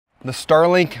the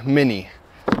Starlink Mini,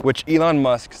 which Elon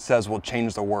Musk says will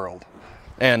change the world.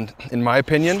 And in my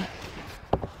opinion,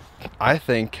 I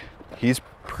think he's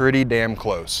pretty damn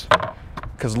close.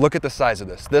 Because look at the size of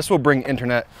this. This will bring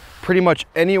internet pretty much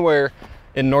anywhere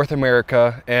in North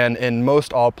America and in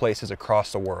most all places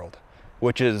across the world,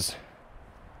 which is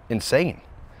insane.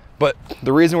 But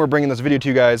the reason we're bringing this video to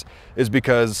you guys is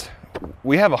because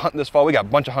we have a hunt this fall. We got a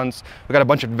bunch of hunts. We got a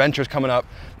bunch of adventures coming up.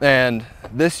 And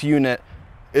this unit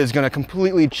is going to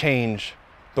completely change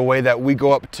the way that we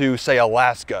go up to, say,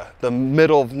 Alaska, the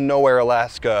middle of nowhere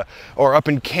Alaska, or up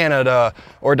in Canada,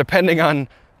 or depending on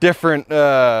different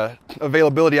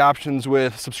availability options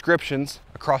with subscriptions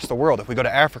across the world. If we go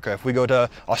to Africa, if we go to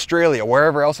Australia,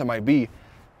 wherever else it might be,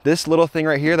 this little thing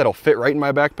right here that'll fit right in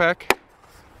my backpack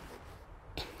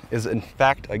is in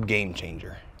fact a game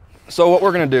changer. So what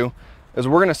we're gonna do is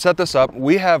we're gonna set this up.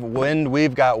 We have wind,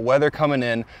 we've got weather coming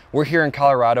in. We're here in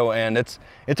Colorado and it's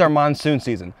our monsoon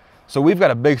season. So we've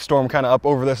got a big storm kind of up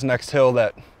over this next hill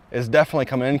that is definitely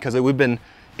coming in because we've been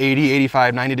 80,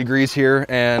 85, 90 degrees here,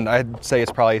 and I'd say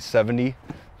it's probably 70,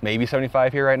 maybe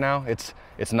 75 here right now. It's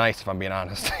nice if I'm being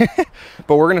honest.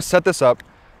 But we're gonna set this up.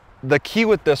 The key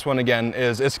with this one again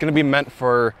is it's gonna be meant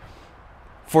for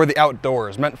the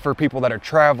outdoors, meant for people that are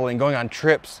traveling, going on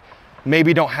trips,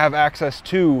 maybe don't have access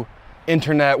to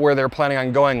internet where they're planning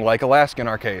on going, like Alaska in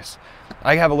our case.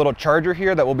 I have a little charger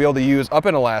here that we'll be able to use up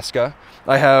in Alaska.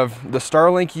 I have the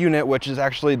Starlink unit, which is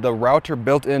actually the router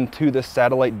built into this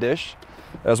satellite dish,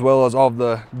 as well as all of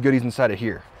the goodies inside of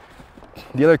here.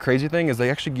 The other crazy thing is they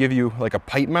actually give you like a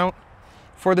pipe mount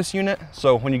for this unit.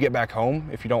 So when you get back home,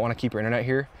 if you don't want to keep your internet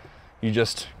here, you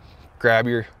just grab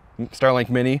your Starlink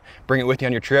Mini, bring it with you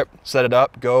on your trip, set it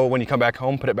up, go. When you come back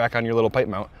home, put it back on your little pipe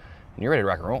mount, and you're ready to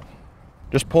rock and roll.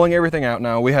 Just pulling everything out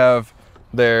now. We have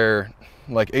their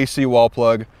like AC wall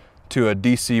plug to a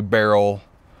DC barrel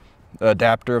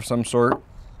adapter of some sort.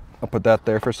 I'll put that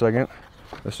there for a second.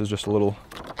 This is just a little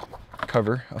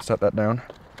cover. I'll set that down.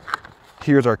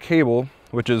 Here's our cable,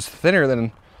 which is thinner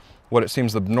than what it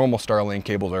seems the normal Starlink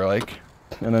cables are like.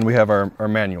 And then we have our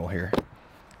manual here.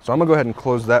 So I'm gonna go ahead and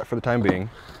close that for the time being,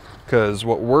 because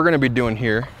what we're gonna be doing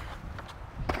here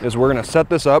is we're gonna set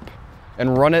this up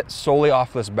and run it solely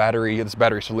off this battery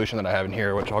solution that I have in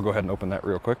here, which I'll go ahead and open that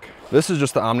real quick. This is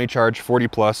just the OmniCharge 40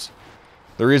 Plus.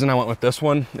 The reason I went with this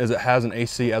one is it has an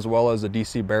AC as well as a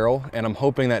DC barrel, and I'm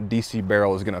hoping that DC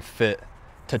barrel is gonna fit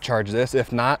to charge this.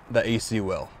 If not, the AC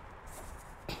will.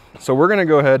 So we're gonna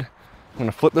go ahead, I'm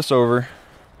gonna flip this over,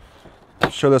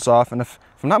 show this off, and if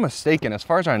I'm not mistaken, as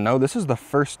far as I know, this is the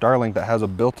first Starlink that has a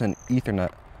built-in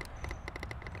Ethernet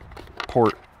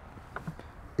port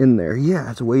in there.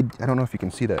 Yeah, it's way, I don't know if you can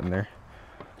see that in there,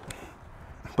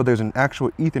 but there's an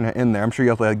actual Ethernet in there. I'm sure you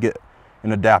have to get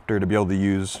an adapter to be able to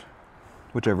use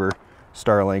whichever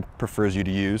Starlink prefers you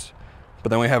to use. But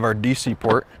then we have our DC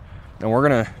port, and we're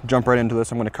gonna jump right into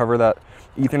this. I'm gonna cover that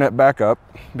Ethernet back up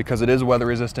because it is weather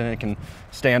resistant. It can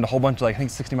stand a whole bunch of, like, I think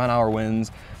 60-mile-an-hour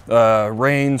winds,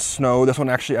 rain, snow. This one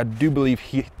actually, I do believe,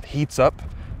 heats up,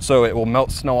 so it will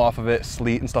melt snow off of it,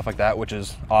 sleet and stuff like that, which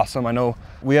is awesome. I know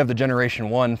we have the Generation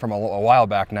 1 from a while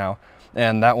back now,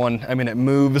 and that one, I mean, it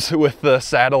moves with the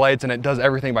satellites and it does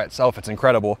everything by itself. It's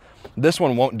incredible. This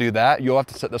one won't do that. You'll have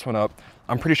to set this one up.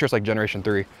 I'm pretty sure it's like Generation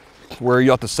 3, where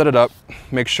you'll have to set it up,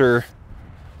 make sure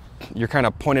you're kind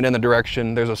of pointed in the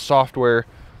direction. There's a software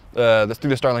that's through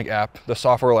the Starlink app. The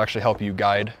software will actually help you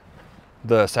guide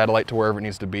the satellite to wherever it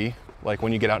needs to be. Like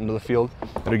when you get out into the field,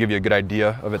 it'll give you a good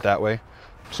idea of it that way.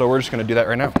 So we're just gonna do that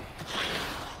right now.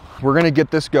 We're gonna get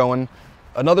this going.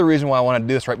 Another reason why I wanna do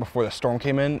this right before the storm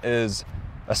came in is,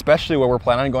 especially where we're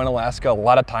planning on going to Alaska, a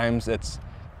lot of times it's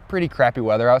pretty crappy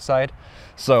weather outside.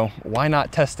 So why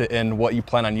not test it in what you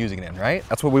plan on using it in, right?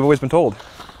 That's what we've always been told.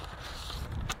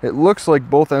 It looks like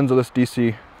both ends of this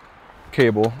DC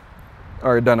cable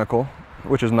are identical,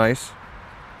 which is nice.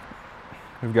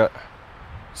 We've got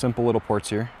simple little ports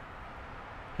here,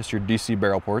 just your DC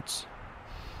barrel ports.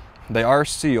 They are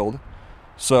sealed,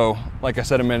 so like I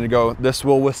said a minute ago, this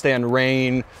will withstand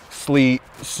rain, sleet,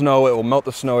 snow. It will melt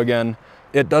the snow again.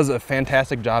 It does a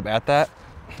fantastic job at that,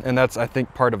 and that's, I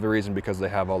think, part of the reason, because they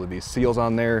have all of these seals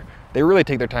on there. They really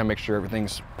take their time to make sure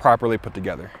everything's properly put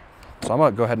together. So I'm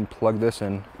gonna go ahead and plug this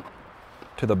in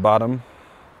to the bottom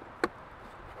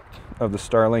of the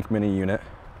Starlink Mini unit.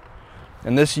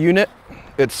 And this unit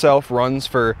itself runs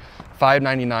for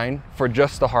 $5.99 for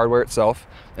just the hardware itself.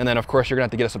 And then of course you're gonna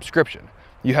have to get a subscription.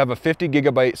 You have a 50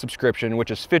 gigabyte subscription,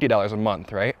 which is $50 a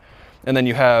month, right? And then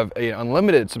you have an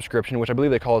unlimited subscription, which I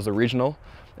believe they call as the regional.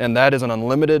 And that is an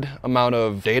unlimited amount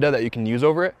of data that you can use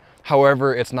over it.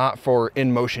 However, it's not for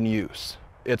in-motion use.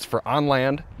 It's for on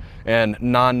land. and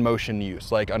non-motion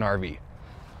use, like an RV.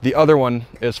 The other one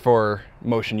is for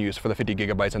motion use for the 50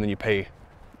 gigabytes, and then you pay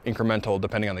incremental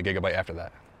depending on the gigabyte after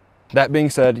that. That being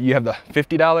said, you have the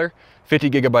 $50, 50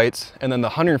 gigabytes, and then the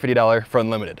 $150 for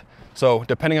unlimited. So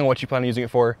depending on what you plan on using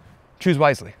it for, choose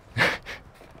wisely.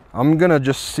 I'm gonna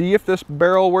just see if this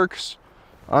barrel works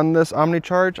on this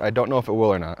OmniCharge. I don't know if it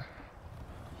will or not.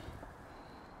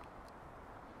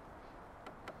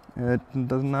 It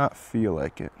does not feel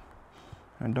like it.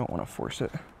 I don't want to force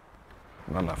it.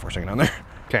 I'm not forcing it on there.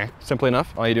 Okay, simply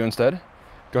enough. All you do instead,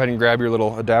 go ahead and grab your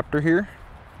little adapter here.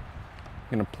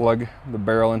 You're gonna plug the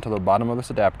barrel into the bottom of this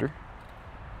adapter.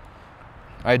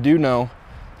 I do know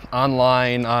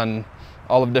online on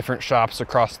all of different shops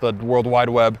across the World Wide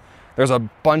Web, there's a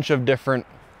bunch of different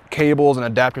cables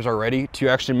and adapters already to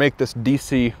actually make this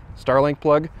DC Starlink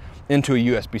plug into a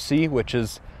USB-C, which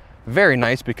is very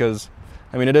nice because,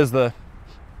 I mean, it is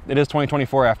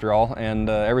 2024 after all, and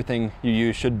everything you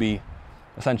use should be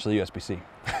essentially USB-C.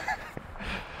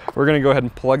 We're gonna go ahead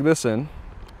and plug this in.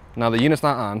 Now the unit's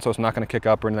not on, so it's not gonna kick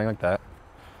up or anything like that.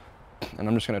 And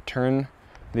I'm just gonna turn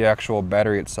the actual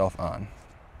battery itself on.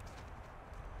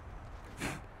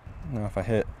 Now if I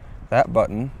hit that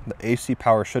button, the AC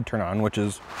power should turn on, which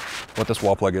is what this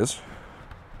wall plug is.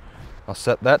 I'll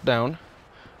set that down.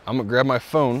 I'm gonna grab my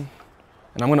phone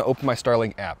and I'm gonna open my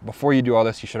Starlink app. Before you do all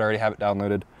this, you should already have it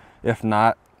downloaded. If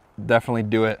not, definitely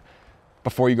do it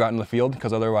before you go out in the field,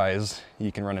 because otherwise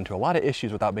you can run into a lot of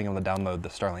issues without being able to download the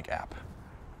Starlink app.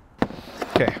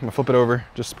 Okay, I'm gonna flip it over,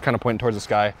 just kind of pointing towards the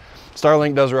sky.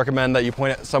 Starlink does recommend that you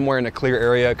point it somewhere in a clear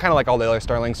area, kind of like all the other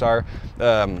Starlinks are.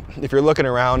 If you're looking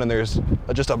around and there's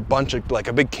just a bunch of, like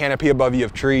a big canopy above you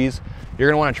of trees, you're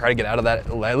gonna wanna try to get out of that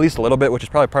at least a little bit, which is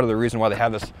probably part of the reason why they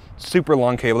have this super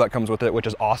long cable that comes with it, which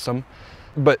is awesome.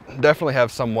 But definitely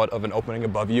have somewhat of an opening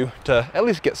above you to at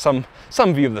least get some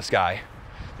view of the sky.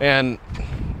 And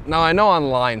now I know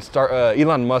online,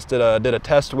 Elon Musk did a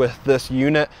test with this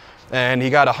unit, and he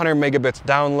got 100 megabits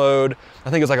download. I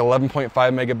think it's like 11.5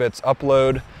 megabits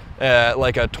upload at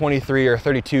like a 23 or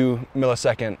 32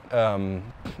 millisecond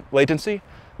latency,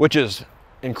 which is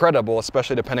incredible,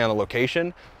 especially depending on the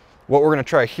location. What we're gonna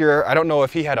try here, I don't know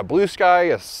if he had a blue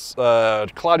sky, a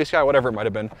cloudy sky, whatever it might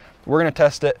have been. We're gonna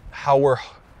test it how we're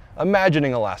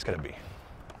imagining Alaska to be.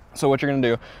 So what you're gonna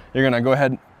do, you're gonna go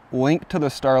ahead, link to the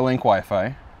Starlink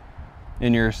Wi-Fi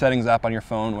in your settings app on your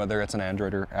phone, whether it's an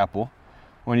Android or Apple.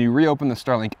 When you reopen the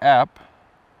Starlink app,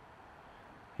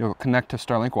 you'll connect to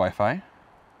Starlink Wi-Fi.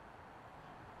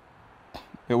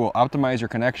 It will optimize your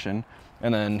connection,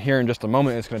 and then here in just a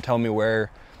moment, it's gonna tell me where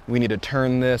we need to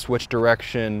turn this, which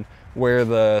direction, where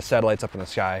the satellites up in the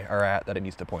sky are at that it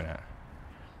needs to point at.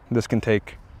 This can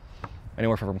take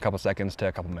anywhere from a couple seconds to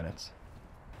a couple minutes.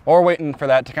 While we're waiting for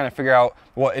that to kind of figure out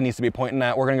what it needs to be pointing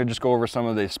at, we're gonna just go over some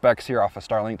of the specs here off of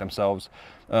Starlink themselves.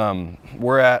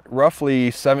 We're at roughly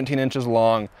 17 inches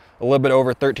long, a little bit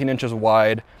over 13 inches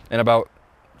wide, and about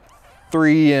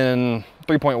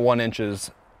 3.1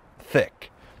 inches thick.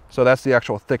 So that's the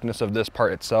actual thickness of this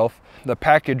part itself. The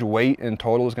package weight in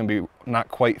total is gonna be not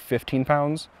quite 15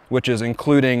 pounds, which is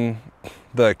including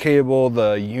the cable,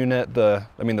 the unit, the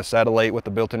satellite with the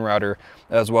built-in router,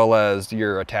 as well as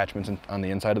your attachments on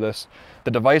the inside of this.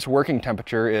 The device working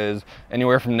temperature is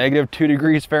anywhere from -2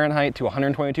 degrees Fahrenheit to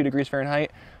 122 degrees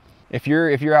Fahrenheit. If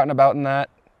you're out and about in that,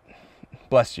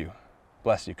 bless you,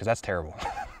 because that's terrible,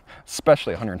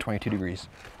 especially 122 degrees.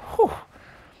 Whew.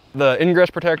 The ingress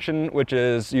protection, which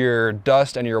is your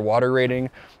dust and your water rating,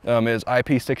 is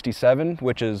IP67,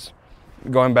 which is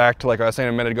going back to like I was saying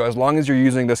a minute ago, as long as you're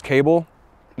using this cable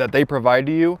that they provide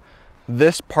to you,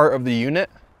 this part of the unit,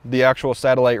 the actual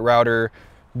satellite router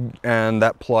and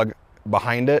that plug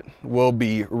behind it will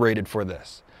be rated for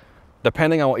this.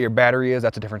 Depending on what your battery is,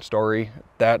 that's a different story.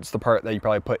 That's the part that you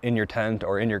probably put in your tent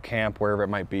or in your camp, wherever it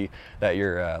might be that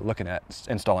you're looking at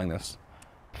installing this.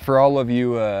 For all of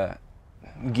you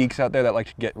geeks out there that like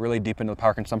to get really deep into the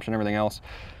power consumption and everything else,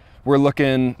 we're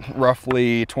looking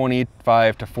roughly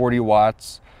 25 to 40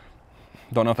 watts.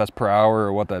 Don't know if that's per hour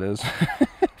or what that is,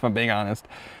 if I'm being honest.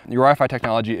 Your Wi-Fi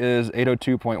technology is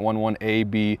 802.11 A,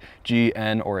 B, G,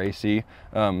 N, or AC,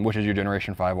 which is your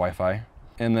Generation 5 Wi-Fi.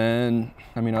 And then,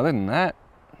 I mean, other than that,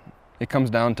 it comes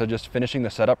down to just finishing the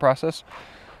setup process,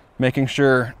 making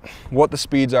sure what the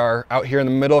speeds are out here in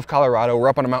the middle of Colorado. We're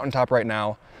up on a mountaintop right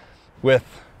now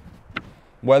with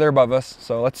weather above us,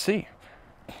 so let's see.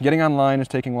 Getting online is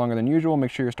taking longer than usual.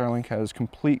 Make sure your Starlink has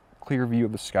complete clear view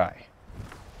of the sky.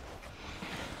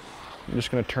 I'm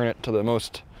just gonna turn it to the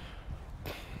most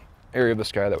area of the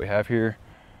sky that we have here.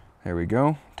 There we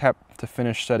go. Tap to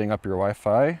finish setting up your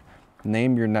Wi-Fi.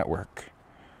 Name your network.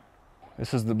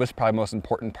 This is probably the most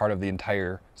important part of the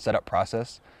entire setup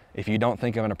process. If you don't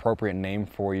think of an appropriate name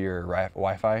for your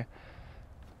Wi-Fi,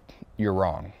 you're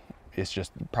wrong. It's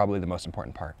just probably the most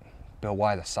important part. Bill,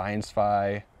 why the science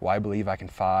Fi? Why believe I can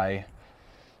Fi?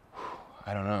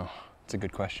 I don't know. It's a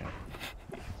good question.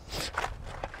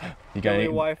 You got Billy any?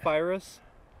 Wi-Virus?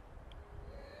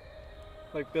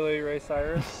 Like Billy Ray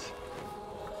Cyrus?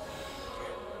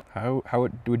 How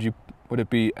would it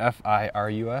be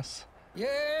F-I-R-U-S? Yeah.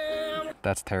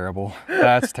 That's terrible.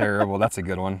 That's terrible. That's a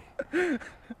good one.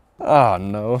 Oh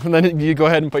no. And then you go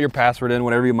ahead and put your password in,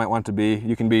 whatever you might want it to be.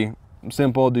 You can be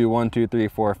simple, do 1, 2, 3,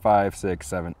 4, 5, 6,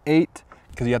 7, 8,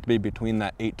 because you have to be between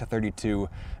that 8 to 32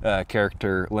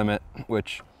 character limit,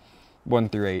 which 1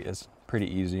 through 8 is pretty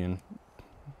easy, and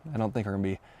I don't think we're gonna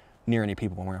be near any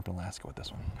people when we're up in Alaska with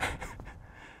this one.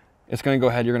 It's gonna go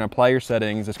ahead, you're gonna apply your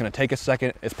settings. It's gonna take a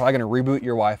second. It's probably gonna reboot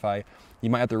your Wi-Fi.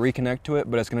 You might have to reconnect to it,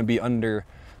 but it's gonna be under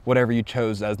whatever you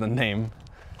chose as the name,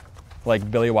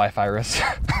 like Billy Wi-Virus.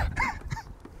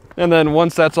 And then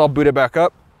once that's all booted back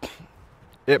up,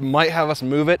 it might have us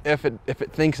move it if it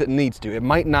thinks it needs to. It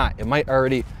might not. It might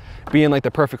already be in like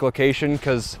the perfect location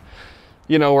because,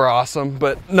 you know, we're awesome.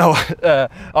 But no,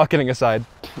 all kidding aside,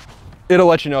 it'll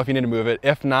let you know if you need to move it.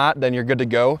 If not, then you're good to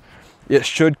go. It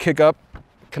should kick up,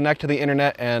 connect to the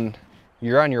internet, and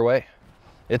you're on your way.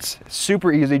 It's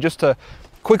super easy. Just to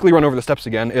quickly run over the steps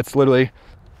again, it's literally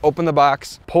open the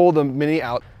box, pull the Mini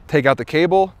out, take out the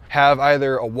cable, have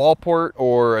either a wall port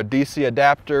or a DC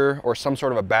adapter or some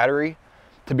sort of a battery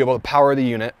to be able to power the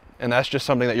unit. And that's just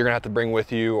something that you're gonna have to bring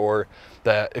with you, or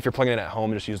that if you're plugging it at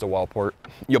home, just use the wall port.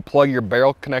 You'll plug your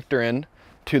barrel connector in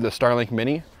to the Starlink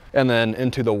Mini and then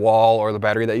into the wall or the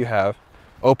battery that you have.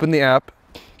 Open the app,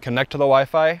 connect to the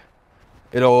Wi-Fi.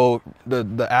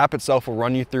 The app itself will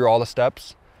run you through all the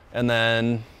steps. And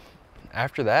then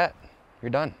after that,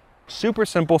 you're done. Super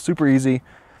simple, super easy.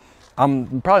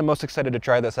 I'm probably most excited to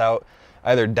try this out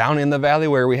either down in the valley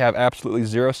where we have absolutely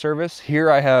zero service. Here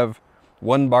I have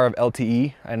 1 bar of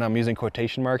LTE, and I'm using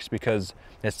quotation marks because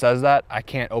it says that. I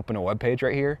can't open a web page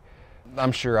right here.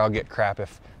 I'm sure I'll get crap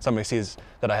if somebody sees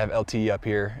that I have LTE up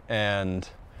here and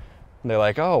they're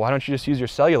like, oh, why don't you just use your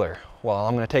cellular? Well,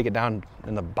 I'm gonna take it down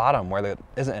in the bottom where there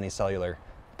isn't any cellular.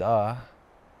 Duh.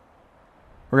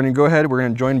 We're gonna go ahead, we're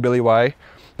gonna join Billy Y,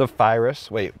 the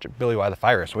virus. Wait, Billy Y, the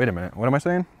virus, wait a minute, what am I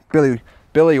saying?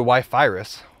 Billy Y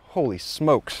virus. Holy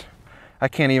smokes. I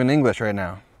can't even English right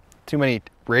now. Too many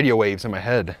radio waves in my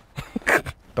head.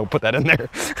 Don't put that in there.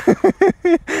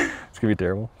 It's gonna be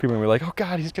terrible. People are gonna be like, oh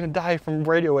God, he's gonna die from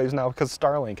radio waves now because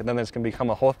Starlink. And then it's gonna become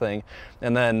a whole thing.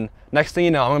 And then next thing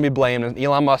you know, I'm gonna be blamed and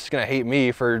Elon Musk's gonna hate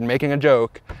me for making a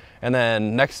joke. And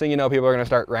then next thing you know, people are gonna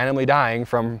start randomly dying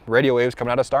from radio waves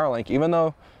coming out of Starlink, even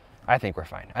though I think we're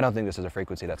fine. I don't think this is a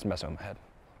frequency that's messing with my head.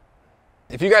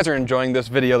 If you guys are enjoying this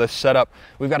video, this setup,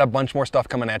 we've got a bunch more stuff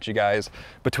coming at you guys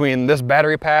between this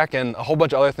battery pack and a whole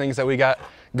bunch of other things that we got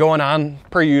going on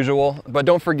per usual. But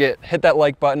don't forget, hit that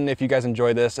like button if you guys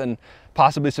enjoy this, and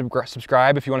possibly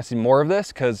subscribe if you want to see more of this,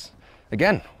 because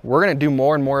again, we're going to do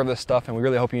more and more of this stuff, and we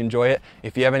really hope you enjoy it.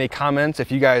 If you have any comments,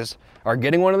 if you guys are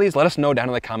getting one of these, let us know down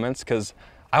in the comments, because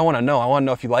I want to know. I want to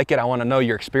know if you like it. I want to know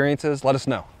your experiences. Let us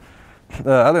know.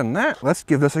 Other than that, let's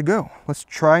give this a go. Let's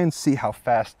try and see how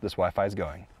fast this Wi-Fi is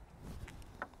going.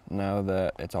 Now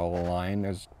that it's all aligned,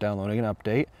 there's downloading an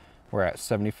update. We're at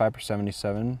 75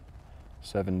 77,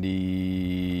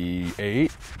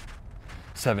 78,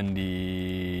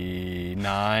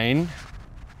 79,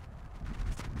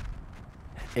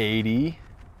 80,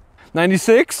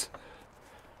 96,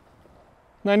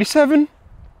 97,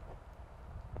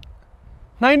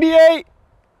 98,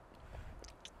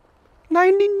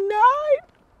 99,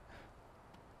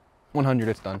 100,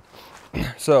 it's done.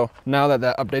 So now that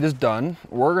that update is done,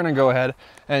 we're gonna go ahead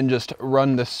and just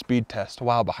run this speed test.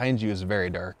 Wow, behind you is very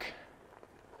dark.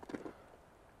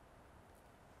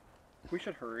 We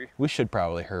should hurry. We should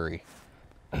probably hurry.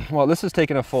 Well, this is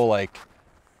taking a full like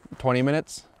 20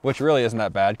 minutes, which really isn't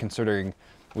that bad considering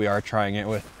we are trying it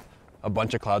with a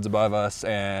bunch of clouds above us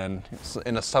and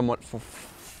in a somewhat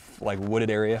like wooded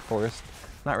area, forest.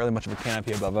 Not really much of a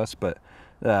canopy above us, but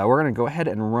we're gonna go ahead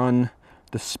and run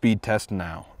the speed test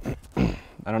now.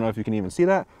 I don't know if you can even see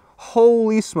that.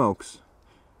 Holy smokes.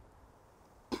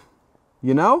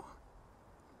 You know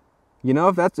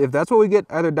if that's what we get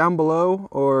either down below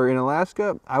or in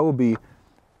Alaska, I will be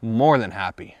more than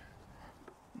happy.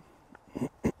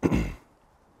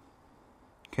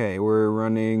 Okay, we're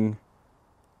running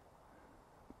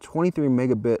 23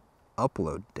 megabit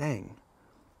upload. Dang.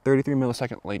 33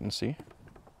 millisecond latency.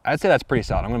 I'd say that's pretty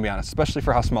solid, I'm gonna be honest, especially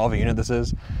for how small of a unit this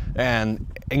is, and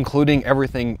including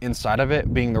everything inside of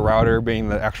it, being the router, being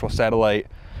the actual satellite,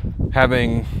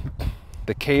 having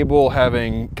the cable,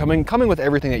 coming with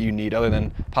everything that you need other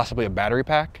than possibly a battery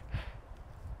pack.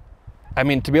 I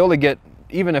mean, to be able to get,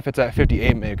 even if it's at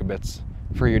 58 megabits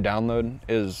for your download,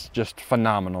 is just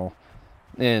phenomenal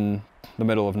in the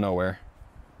middle of nowhere.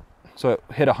 So it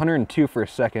hit 102 for a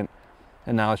second,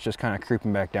 and now it's just kind of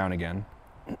creeping back down again.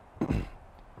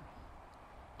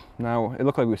 Now, it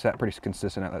looked like we sat pretty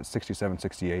consistent at that 67,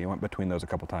 68. It went between those a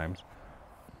couple times.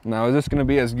 Now, is this going to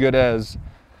be as good as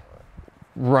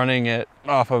running it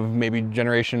off of maybe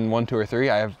generation 1, 2, or 3?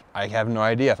 I have no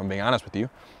idea, if I'm being honest with you.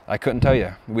 I couldn't tell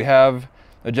you. We have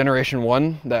a generation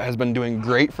 1 that has been doing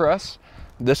great for us.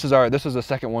 This is the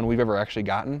second one we've ever actually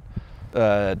gotten.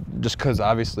 Just because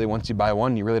obviously once you buy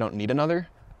one, you really don't need another.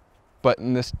 But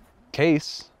in this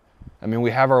case, I mean, we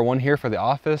have our one here for the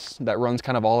office that runs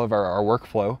kind of all of our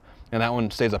workflow, and that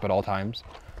one stays up at all times.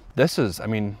 This is, I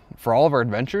mean, for all of our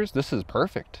adventures, this is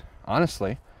perfect,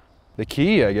 honestly. The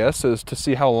key, I guess, is to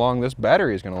see how long this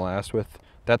battery is going to last with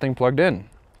that thing plugged in.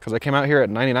 Because I came out here at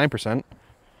 99%,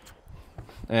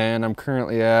 and I'm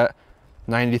currently at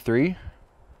 93.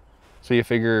 So you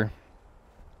figure,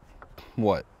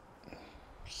 what?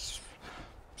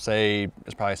 Say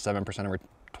it's probably 7% every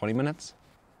 20 minutes.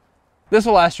 This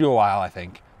will last you a while, I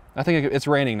think. I think it's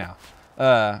raining now.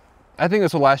 I think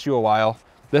this will last you a while.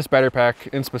 This battery pack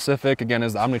in specific, again,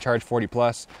 is the OmniCharge 40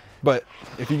 Plus. But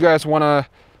if you guys wanna,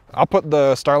 I'll put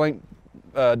the Starlink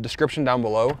description down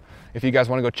below. If you guys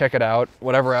wanna go check it out,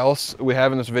 whatever else we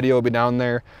have in this video will be down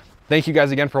there. Thank you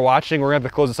guys again for watching. We're gonna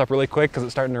have to close this up really quick because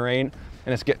it's starting to rain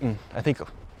and it's getting, I think,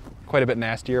 quite a bit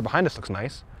nastier. Behind us looks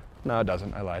nice. No, it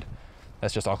doesn't, I lied.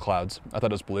 That's just all clouds. I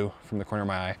thought it was blue from the corner of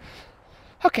my eye.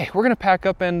 Okay, we're gonna pack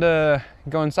up and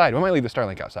go inside. We might leave the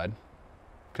Starlink outside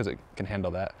because it can handle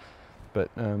that.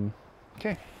 But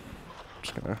okay,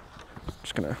 just gonna.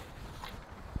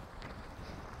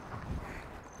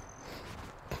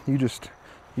 You just.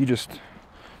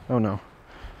 Oh no,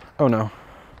 oh no.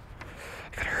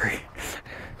 I gotta hurry.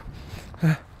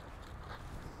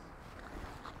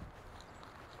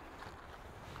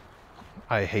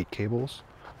 I hate cables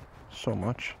so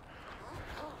much.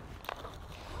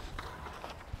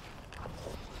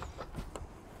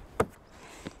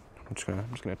 I'm just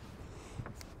gonna.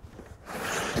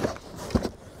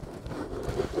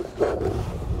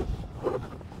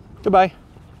 Goodbye.